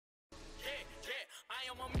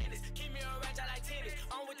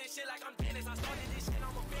shit like I'm Dennis. I started this shit,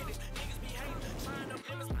 I'm a finish. Niggas be hating, trying to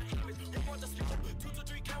blemish my image. They want the smoke, 2 to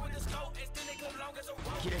 3 count with the scope, and still they come long as a rope.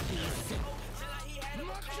 Like he had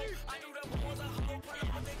him a coat. I knew that one was a hoe. Pull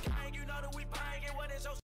up with the gang, you know that we buying it. What is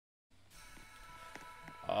your...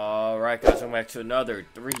 Alright guys, welcome back to another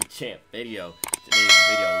 3 champ video. Today's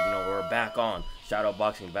video, you know, we're back on shadow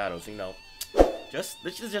boxing battles, you know. This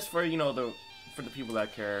is just for, you know, for the people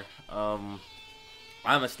that care.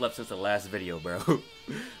 I haven't slept since the last video, bro.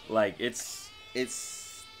 Like it's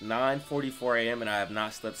 9:44 a.m. and I have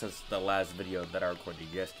not slept since the last video that I recorded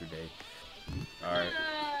yesterday. Alright.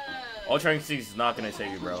 Ultra Instinct is not gonna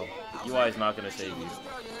save you, bro. UI is not gonna save you.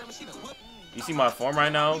 You see my form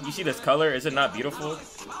right now? You see this color? Is it not beautiful?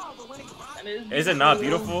 Is it not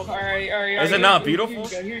beautiful? Alright. Is it not beautiful?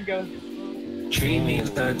 Here you go. Treat me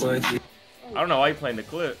that way. I don't know why you playing the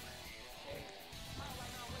clip.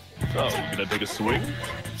 So, you gonna take a swing?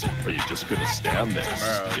 Or are you just gonna stand there?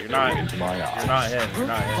 Bro, you're not him. You're not him.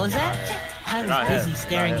 What was that? I was busy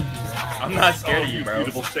staring at you. I'm not scared of you, bro.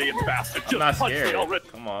 Beautiful, say it fast. I'm not scared.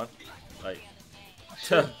 Come on. Like,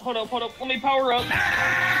 Hold up. Let me power up.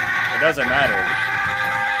 it doesn't matter.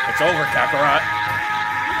 It's over, Kakarot.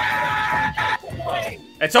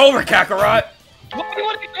 It's over, Kakarot.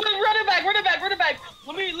 Run it back.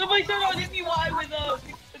 Let me start on hit me wide with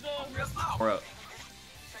We're up.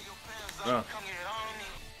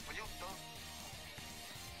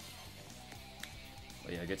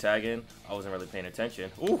 But yeah, good tag in. I wasn't really paying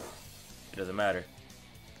attention. Ooh, it doesn't matter.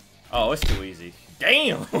 Oh, it's too easy.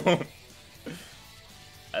 Damn.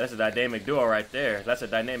 That's a dynamic duo right there.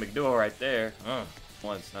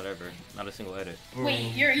 Once, not ever. Not a single edit.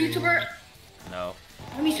 Wait, you're a YouTuber? No.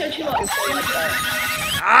 Let me search you up.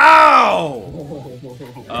 Ow!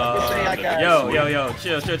 Yo.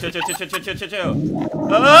 Chill.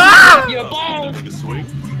 Ah! Yo, ball. Take a swing?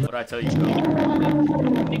 What'd I tell you, bro?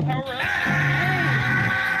 Let me power up.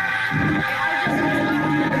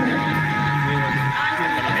 I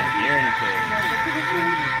can't even hear anything.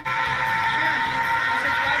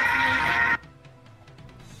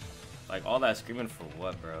 Like, all that screaming for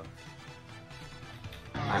what, bro?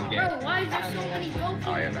 Bro, why is there so many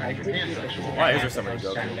Goku? Why is there so many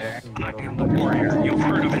Goku? I am the warrior. You've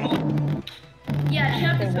heard of it. Yeah,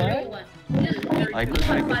 Champ is the real one.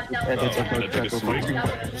 Gonna take a swing? Or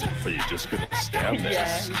are you just gonna stand there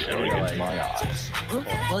staring into my eyes? What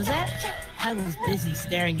was that? I was busy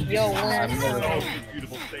staring at you. Oh,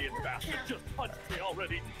 beautiful, say it fast. You just punched me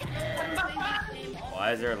already.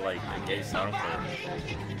 Why is there, like, engaged sound clip?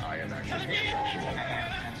 I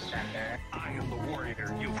am the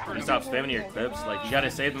warrior. You've heard You of stop spamming your clips. Like, you gotta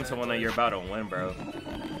save them to when you're about to win, bro.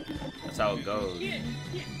 That's how it goes. You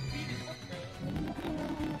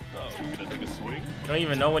Gonna take a swing? don't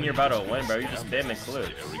even know when you're about to win, bro. You're just spamming clips.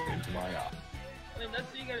 Staring into my eyes. I mean, that's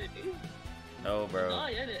what you gotta do. No, bro.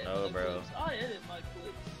 I edit. No, bro. I edit my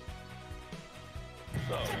clips.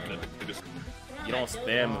 So, gonna take a swing? You don't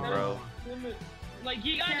spam it, bro. Like,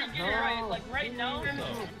 you gotta get it right. Like, right now.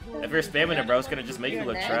 If you're spamming it, bro, it's gonna just make you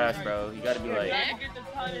look trash, bro. You gotta be like,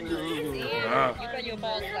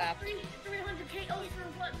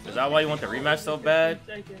 is that why you want the rematch so bad?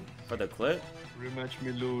 For the clip? Rematch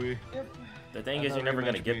me, Louis. The thing is, you're never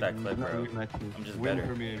gonna get that clip, bro. I'm just better.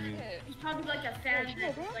 For me, I mean. He's probably like a fan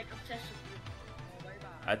that's like obsessed with you.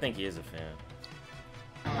 I think he is a fan.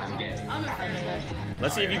 I'm a fan.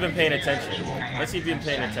 Let's see if you've been paying attention. Let's see if you've been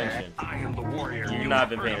paying attention. I am the warrior. You've not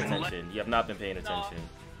been paying attention. You have not been paying attention.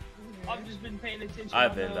 I've just been paying attention.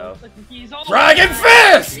 I've been, though. Dragon Dragon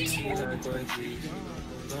Fist!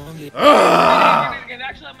 Ugh!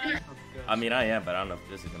 I mean, I am, but I don't know if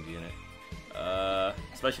this is gonna be in it.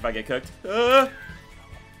 Especially if I get cooked.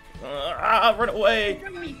 Run away!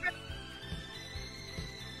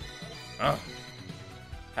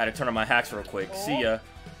 Had to turn on my hacks real quick. See ya.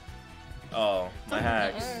 Oh, my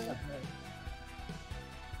hacks.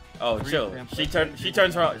 Oh, chill. She turned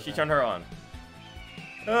her on.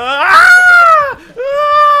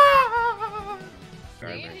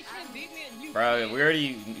 Bro, you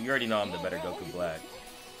already know I'm the better Goku Black.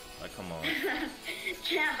 Like, come on.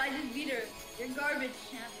 Champ, I just beat her. You're garbage,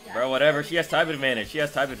 Champ. Bro, whatever. She has type advantage. You're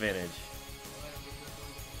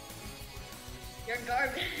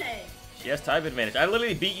garbage. She has type advantage. I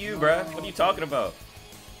literally beat you, bro. What are you talking about?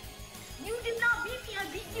 You did not beat me. I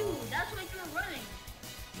beat you. That's why you were running.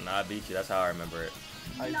 Nah, I beat you. That's how I remember it.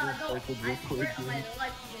 I swear on my life you didn't beat me.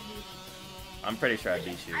 I'm pretty sure I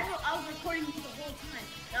beat you. I was recording you the whole time.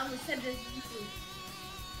 I was said this to YouTube.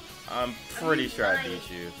 I'm pretty sure I beat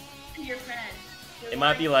you. To your friends. It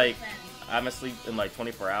might be like I'm asleep in like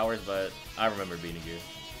 24 hours, but I remember beating you.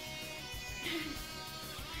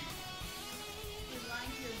 You're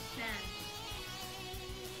lying to yourself.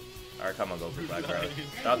 Alright, come on, Goku Black,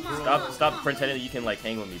 bro. Stop pretending that you can, like,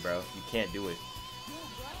 hang with me, bro. You can't do it.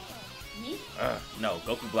 Me? No,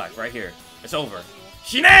 Goku Black, right here. It's over.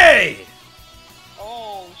 Shine!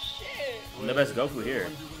 Oh shit. I'm the best Goku here.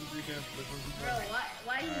 Bro,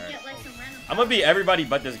 why you get like some random? I'm gonna be everybody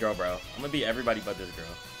but this girl, bro. I'm gonna be everybody but this girl.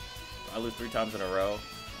 If I lose 3 times in a row,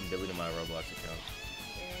 I'm deleting my Roblox account.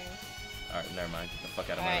 Alright, never mind. Get the fuck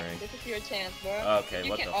out of my ring. This is your chance, bro. Okay, You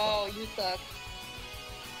what can, the fuck? oh, you suck.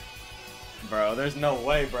 Bro, there's no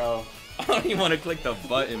way, bro. I don't even want to click the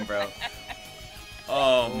button, bro.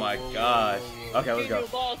 Oh my gosh. Okay, let's go.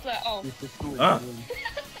 Oh.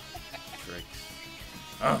 Tricks.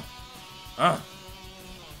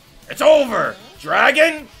 It's over!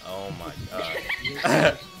 Dragon! Oh my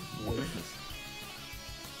god.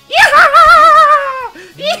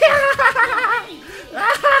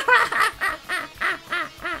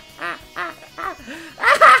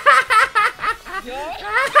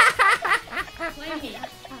 Play me.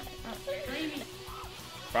 Play me.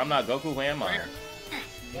 Bro, I'm not Goku, who am I?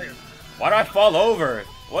 Why'd I fall over?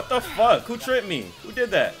 What the fuck? Who tripped me? Who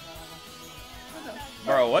did that?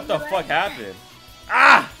 Bro, what the fuck happened?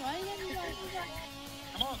 Ah!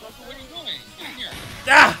 Come on, Goku, what are you doing? Get in here.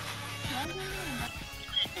 Ah!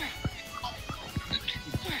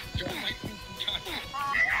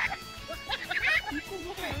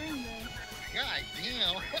 God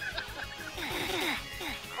damn.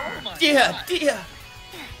 Oh my Yeah, God. yeah.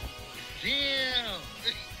 Damn.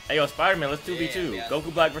 Hey, yo, Spider-Man, let's 2v2. Yeah.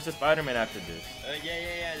 Goku Black versus Spider-Man after this.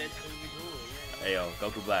 Yeah, that's what we do. Yeah. Hey, yo,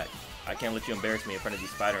 Goku Black. I can't let you embarrass me in front of these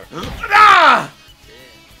Spider. Ah!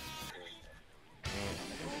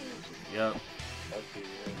 Yup.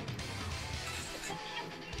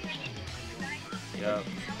 Yup.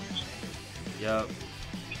 Yup.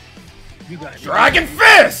 You got Dragon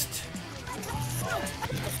Fist!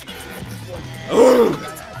 Ooh!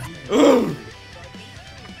 Ooh!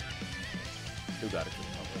 Who got it?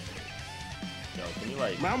 Yo, can you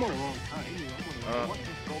like... Man, I'm on the wrong time. What's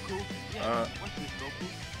this, Goku? Yeah, what's this, Goku?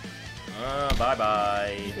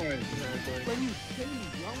 Bye-bye.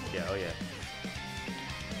 Yeah, oh yeah.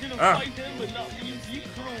 Fight him, but not me. You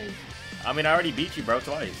crying. I mean, I already beat you, bro,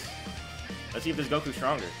 twice. Let's see if this Goku's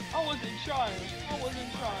stronger. I wasn't trying.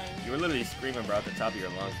 You were literally screaming, bro, at the top of your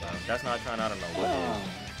lungs, bro. That's not trying, I don't know what it is.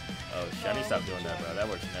 Oh, shit, I need to stop doing that, bro. That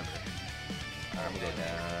works never. Alright, I'm gonna go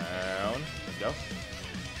down. Let's go.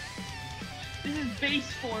 This is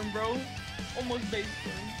base form, bro. Almost base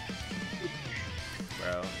form.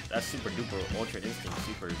 Bro, that's super duper ultra instinct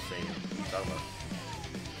super saiyan. What are you talking about?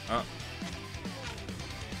 Huh?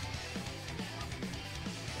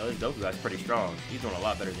 Oh, this Goku guy's pretty strong. He's doing a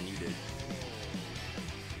lot better than you did.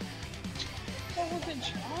 I wasn't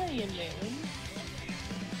trying, man.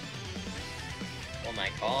 Oh my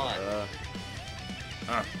god.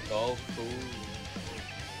 Goku.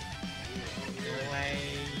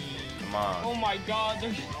 Come on. Oh my god,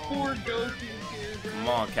 there's 4 Gokus here, bro. Come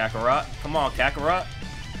on, Kakarot. Come on, Kakarot.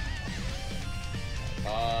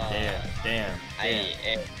 Damn.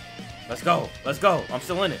 Let's go. Let's go. I'm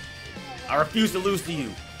still in it. I refuse to lose to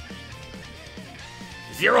you.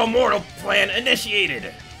 Zero mortal plan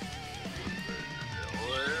initiated.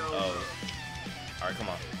 Oh. Alright, come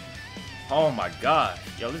on. Oh my god.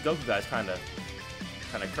 Yo, this Goku guy's kinda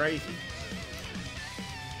crazy.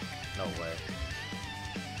 No way.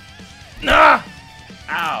 Nah!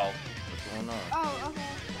 Ow. What's going on? Oh, okay.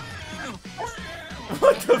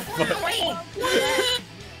 What the fuck?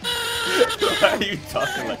 Why are you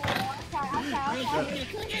talking like that?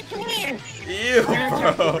 Ew,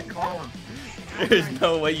 bro. There's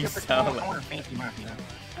no way you sound like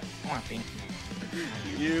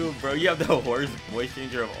you, bro. You have the worst voice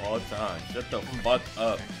changer of all time. Shut the fuck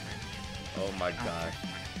up. Oh my gosh.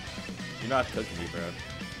 You're not cooking me, bro.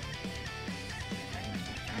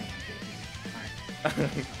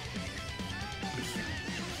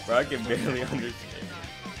 Bro, I can barely understand.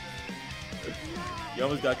 You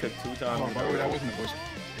almost got cooked 2 times. Oh, that wasn't the voice.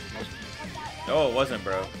 No, it wasn't,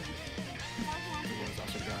 bro.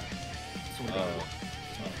 Oh.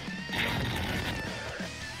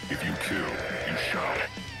 If you kill, you shall.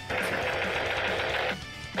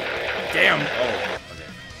 Damn. Oh, okay.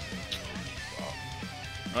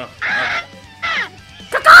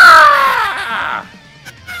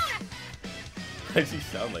 Why does he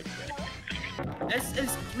sound like that?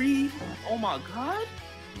 SS3. Oh my god.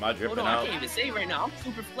 Am I dripping Hold on, I out? can't even say right now. I'm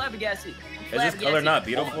super flabbergasted. Is this color not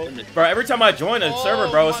beautiful? Bro, every time I join a server,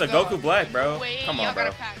 bro, it's a Goku Black, bro. Come on,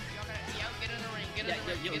 bro.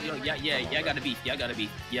 Yeah, I gotta beef. Yeah, I gotta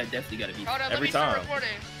beef. Yeah, definitely gotta beef. Every time.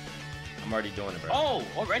 I'm already doing it, bro. Oh,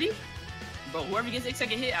 already? Bro, whoever gets the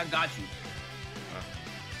second hit, I got you.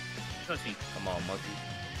 Trust me. Come on, monkey.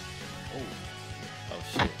 Oh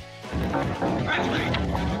shit.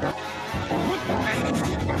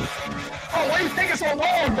 Oh, why you taking so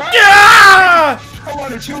long, bro? Yeah! I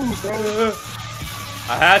want to choose, bro.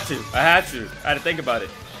 I had to. I had to think about it.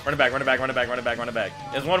 Run it back, run it back, run it back, run it back, run it back.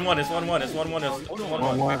 It's 1-1, it's 1-1, it's 1-1, it's 1-1.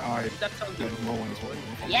 1-1, all right. That sounds good. 1-1 is 1-1.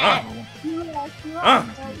 Yeah.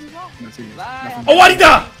 Let's see. Oh, what he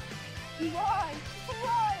done?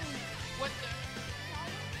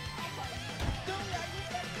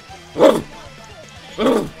 No,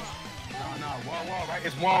 1-1, right?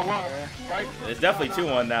 It's 1-1, right? It's definitely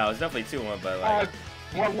 2-1 now. It's definitely 2-1, but like.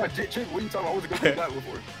 1-1. Chick, what are you talking about? I was a Goku black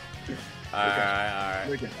before. Alright. I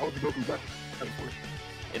was a Goku black before.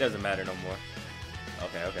 It doesn't matter no more.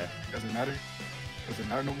 Okay. Doesn't matter? Doesn't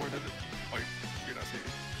matter no more, does it? Oh, you're not serious.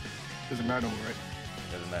 Doesn't matter no more, right?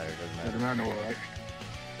 Doesn't matter. Doesn't matter no more, right?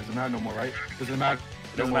 Doesn't matter no more, right? Doesn't matter.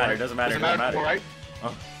 Doesn't matter. Doesn't matter, right?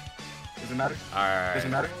 Doesn't matter. Alright.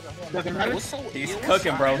 Doesn't matter. Doesn't matter. He's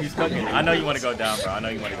cooking, bro. He's cooking. I know you want to go down, bro. I know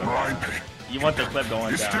you want to go down. You want the clip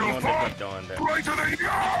going down. You want the clip going there.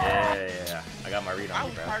 Yeah. I got my read on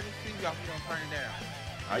you, bro.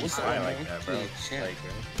 How you flying like that, bro? Like,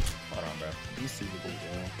 hold on, bro.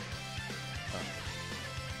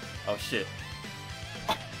 Oh shit.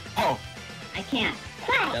 Oh. I can't.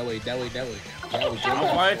 That way.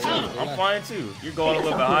 I'm flying too. You're going a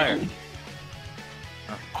little bit higher.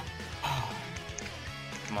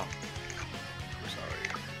 Come on. I'm sorry.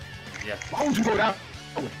 Yeah. Why would you go that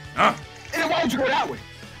way? And why would you go that way?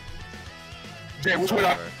 Jay, which way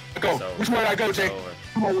I go? Which way I go, Jay?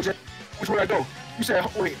 Come on, Jay. Which way I go? You said,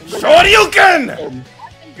 wait. Shoryuken!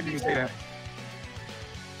 You couldn't even say that.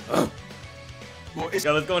 Well, it's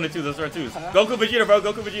Yo, let's go into 2. Let's run 2s. Goku Vegeta, bro.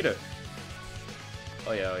 Goku Vegeta.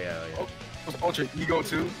 Oh yeah. Ultra Ego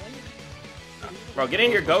 2. Bro, get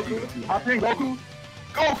in here, Goku. Hop in, Goku.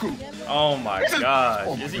 Goku! Oh my gosh.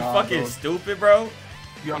 Oh my Is he God, fucking bro. stupid, bro?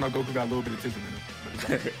 Y'all know Goku got a little bit of tism in him. But it's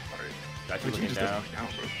alright. Got you But looking just down. doesn't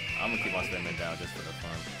count, bro. I'm gonna keep my stamina down just for the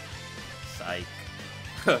fun. Psych.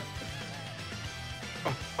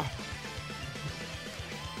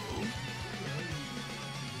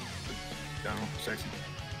 Down, sexy.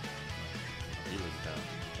 You look down.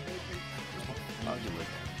 Why'd you look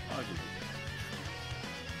down?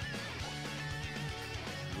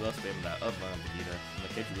 You lost them that up line, Vegeta. I'm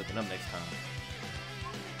gonna catch you looking up next time.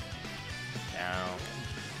 Down.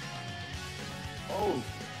 Oh.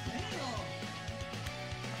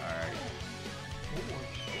 Alright.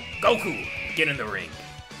 Goku, get in the ring.